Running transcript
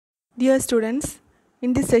Dear students,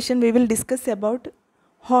 in this session we will discuss about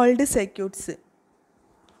hold circuits.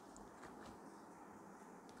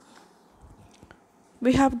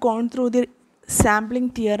 We have gone through the sampling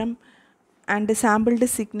theorem and the sampled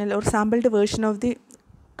signal or sampled version of the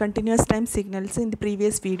continuous time signals in the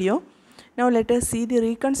previous video. Now let us see the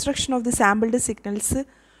reconstruction of the sampled signals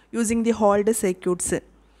using the hold circuits.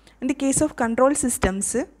 In the case of control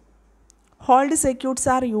systems, hold circuits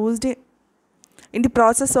are used in the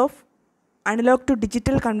process of analog to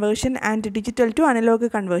digital conversion and digital to analog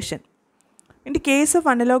conversion. In the case of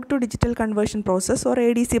analog to digital conversion process or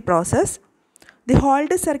ADC process, the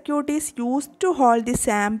hold circuit is used to hold the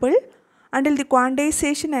sample until the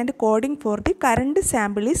quantization and coding for the current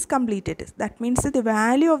sample is completed. That means the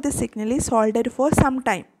value of the signal is held for some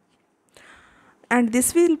time, and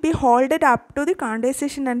this will be held up to the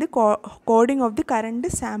quantization and the coding of the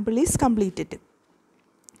current sample is completed.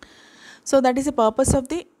 So that is the purpose of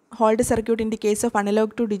the hold circuit in the case of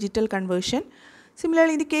analog to digital conversion.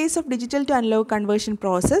 Similarly, in the case of digital to analog conversion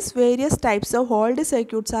process, various types of hold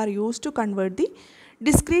circuits are used to convert the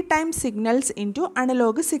discrete time signals into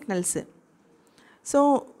analog signals.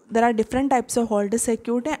 So there are different types of hold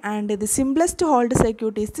circuit, and the simplest hold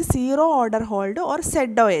circuit is the zero order hold or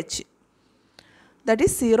ZOH. That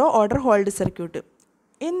is zero order hold circuit.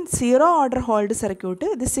 In zero order hold circuit,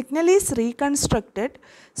 the signal is reconstructed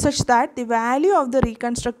such that the value of the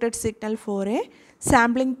reconstructed signal for a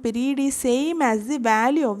sampling period is same as the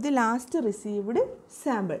value of the last received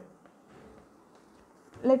sample.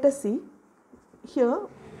 Let us see. Here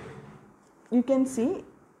you can see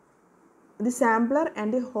the sampler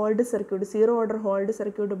and the hold circuit, zero order hold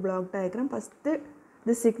circuit block diagram. First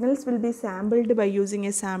the signals will be sampled by using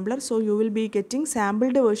a sampler, so you will be getting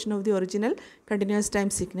sampled version of the original continuous time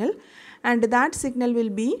signal, and that signal will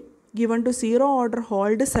be given to zero order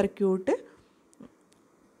hold circuit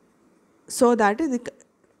so that the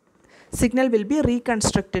signal will be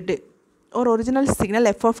reconstructed, or original signal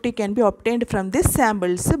f of t can be obtained from these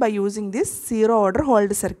samples by using this zero order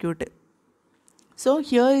hold circuit. So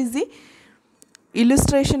here is the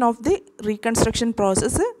illustration of the reconstruction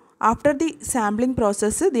process. After the sampling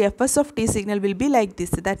process, the fs of t signal will be like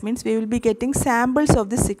this. That means we will be getting samples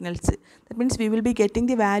of the signals. That means we will be getting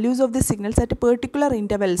the values of the signals at particular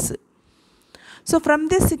intervals. So from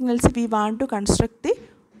these signals we want to construct the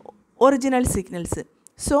original signals.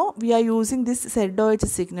 So we are using this ZOH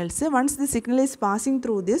signals. Once the signal is passing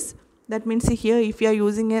through this, that means here if you are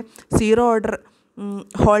using a zero order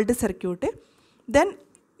hold circuit, then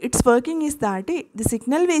its working is that the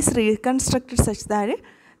signal is reconstructed such that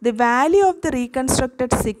the value of the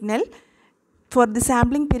reconstructed signal for the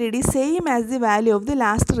sampling period is same as the value of the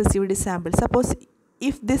last received sample. Suppose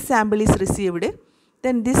if this sample is received,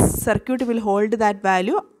 then this circuit will hold that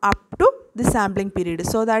value up to the sampling period,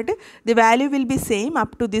 so that the value will be same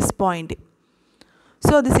up to this point.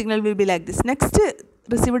 So the signal will be like this. Next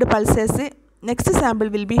received pulses, next sample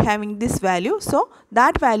will be having this value, so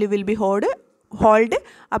that value will be hold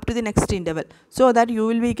up to the next interval, so that you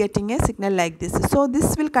will be getting a signal like this. So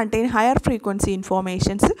this will contain higher frequency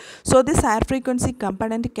informations. So this higher frequency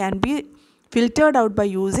component can be filtered out by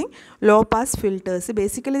using low pass filters.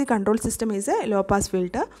 Basically the control system is a low pass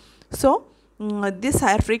filter. So this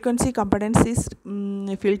higher frequency components is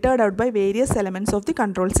filtered out by various elements of the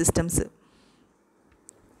control systems.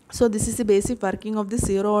 So this is the basic working of the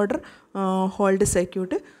zero order hold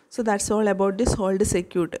circuit. So that's all about this hold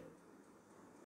circuit.